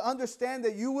 to understand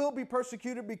that you will be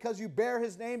persecuted because you bear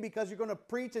his name, because you're going to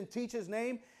preach and teach his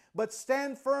name. But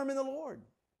stand firm in the Lord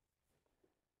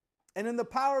and in the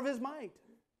power of his might.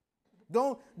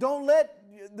 Don't let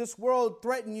this world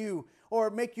threaten you or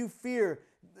make you fear.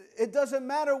 It doesn't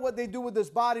matter what they do with this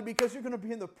body because you're going to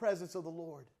be in the presence of the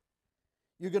Lord.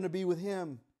 You're going to be with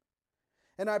him.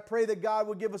 And I pray that God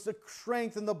will give us the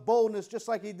strength and the boldness just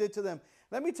like he did to them.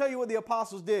 Let me tell you what the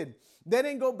apostles did. They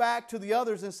didn't go back to the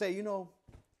others and say,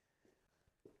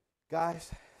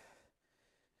 guys,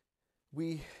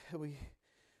 we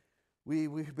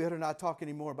better not talk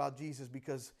anymore about Jesus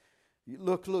because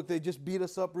look, they just beat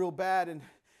us up real bad and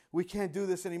we can't do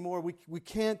this anymore. We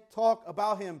can't talk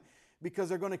about him because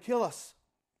they're going to kill us.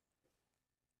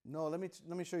 No, let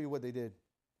me show you what they did.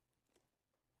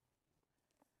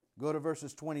 Go to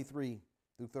verses 23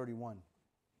 through 31.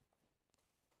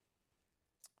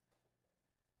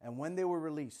 And when they were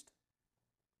released,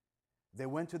 they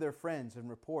went to their friends and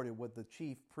reported what the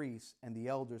chief priests and the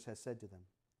elders had said to them.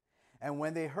 And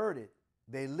when they heard it,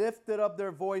 they lifted up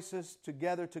their voices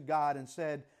together to God and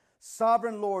said,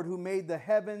 Sovereign Lord, who made the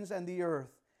heavens and the earth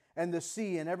and the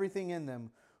sea and everything in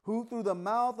them, who through the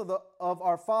mouth of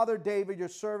our father David, your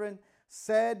servant,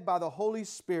 said by the Holy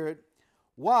Spirit,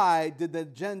 why did the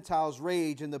Gentiles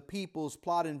rage and the peoples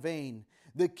plot in vain?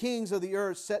 The kings of the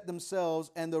earth set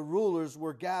themselves, and the rulers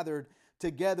were gathered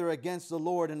together against the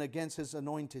Lord and against his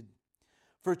anointed.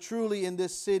 For truly in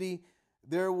this city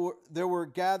there were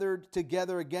gathered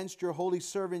together against your holy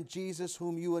servant Jesus,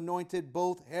 whom you anointed,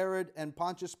 both Herod and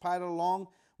Pontius Pilate, along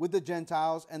with the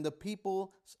Gentiles and the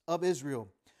people of Israel,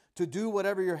 to do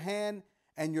whatever your hand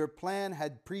and your plan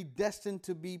had predestined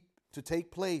to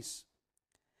take place.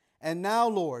 And now,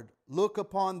 Lord, look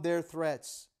upon their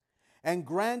threats and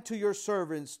grant to your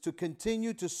servants to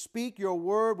continue to speak your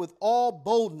word with all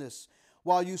boldness,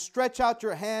 while you stretch out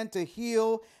your hand to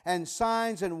heal, and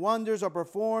signs and wonders are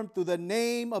performed through the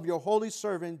name of your holy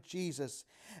servant Jesus.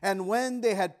 And when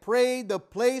they had prayed, the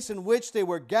place in which they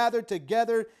were gathered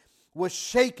together was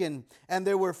shaken, and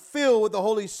they were filled with the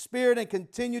Holy Spirit and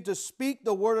continued to speak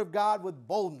the word of God with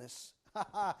boldness.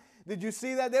 Did you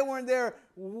see that? They weren't there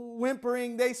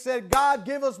whimpering. They said, God,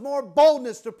 give us more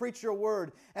boldness to preach your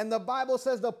word. And the Bible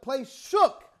says the place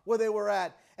shook where they were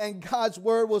at. And God's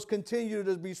word was continued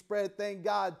to be spread. Thank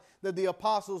God that the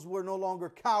apostles were no longer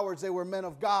cowards. They were men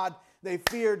of God. They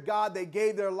feared God. They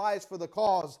gave their lives for the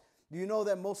cause. Do you know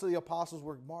that most of the apostles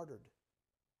were martyred?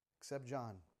 Except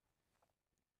John.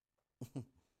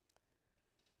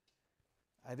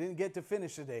 I didn't get to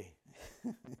finish today.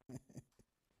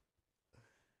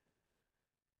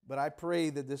 But I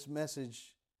pray that this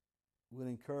message will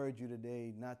encourage you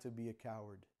today not to be a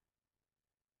coward.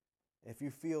 If you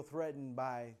feel threatened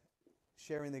by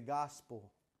sharing the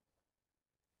gospel,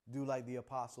 do like the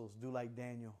apostles, do like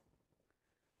Daniel.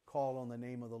 Call on the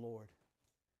name of the Lord.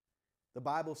 The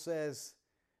Bible says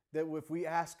that if we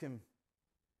ask him,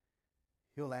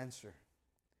 he'll answer.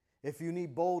 If you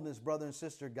need boldness, brother and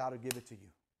sister, God will give it to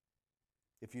you.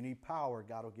 If you need power,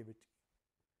 God will give it to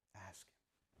you. Ask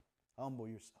him. Humble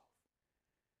yourself.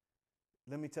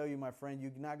 Let me tell you, my friend,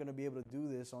 you're not going to be able to do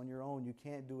this on your own. You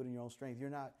can't do it in your own strength.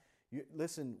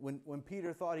 Listen, when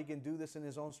Peter thought he can do this in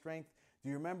his own strength, do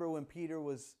you remember when Peter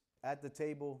was at the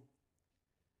table,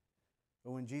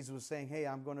 or when Jesus was saying, hey,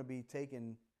 I'm going to be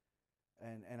taken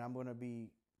and I'm going to be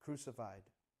crucified.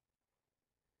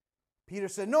 Peter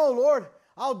said, no, Lord,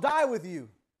 I'll die with you.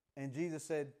 And Jesus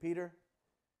said, Peter,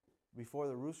 before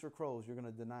the rooster crows, you're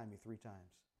going to deny me 3 times.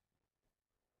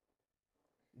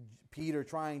 Peter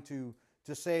trying to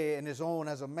say in his own,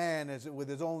 as a man, with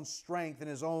his own strength and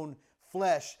his own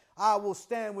flesh, I will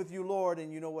stand with you, Lord.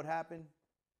 And you know what happened?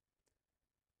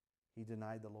 He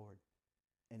denied the Lord.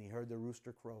 And he heard the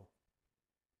rooster crow.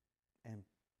 And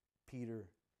Peter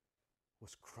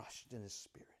was crushed in his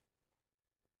spirit,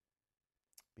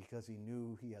 because he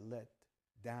knew he had let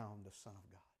down the Son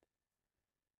of God.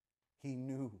 He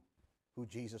knew who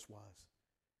Jesus was,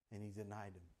 and he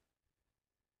denied him.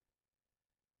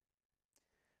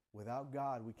 Without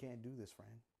God, we can't do this,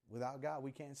 friend. Without God,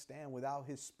 we can't stand. Without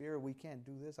His Spirit, we can't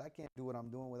do this. I can't do what I'm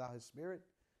doing without His Spirit.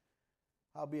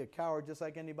 I'll be a coward just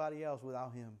like anybody else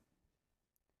without Him.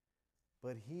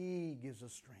 But He gives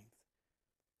us strength.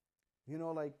 You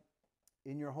know, like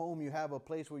in your home, you have a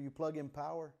place where you plug in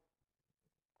power.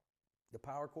 The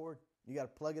power cord. You got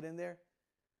to plug it in there,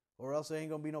 or else there ain't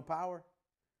going to be no power.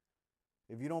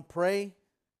 If you don't pray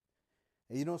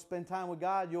and you don't spend time with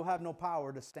God, you'll have no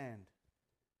power to stand.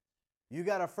 You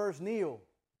got to first kneel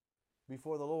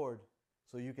before the Lord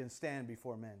so you can stand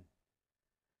before men.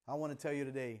 I want to tell you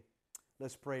today,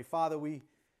 let's pray. Father, we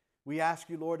ask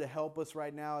you, Lord, to help us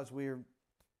right now as we're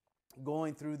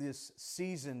going through this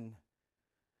season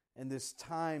and the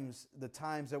times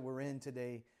that we're in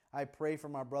today. I pray for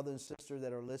my brother and sister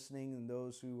that are listening and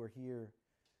those who are here,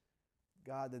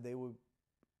 God, that they would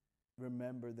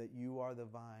remember that you are the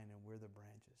vine and we're the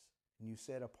branches. And you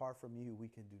said, apart from you, we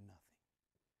can do nothing.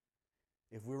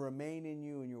 If we remain in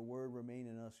you and your word remain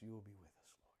in us, you will be with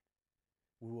us,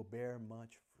 Lord. We will bear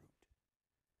much fruit.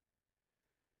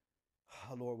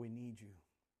 Oh, Lord, we need you.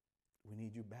 We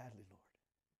need you badly, Lord.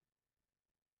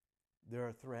 There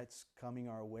are threats coming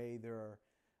our way. There are,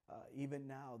 even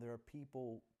now, there are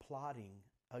people plotting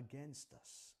against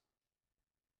us.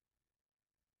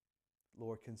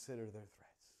 Lord, consider their threats.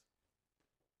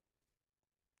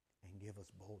 And give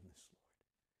us boldness,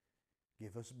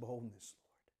 Lord. Give us boldness, Lord.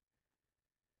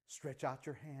 Stretch out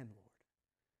your hand, Lord,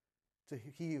 to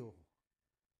heal,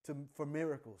 for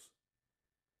miracles.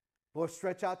 Lord,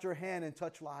 stretch out your hand and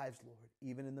touch lives, Lord,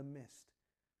 even in the midst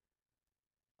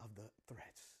of the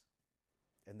threats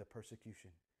and the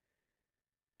persecution.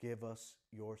 Give us,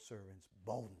 your servants,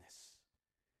 boldness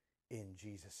in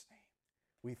Jesus' name.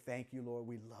 We thank you, Lord.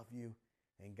 We love you.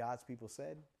 And God's people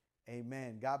said,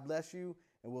 amen. God bless you,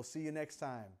 and we'll see you next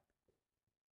time.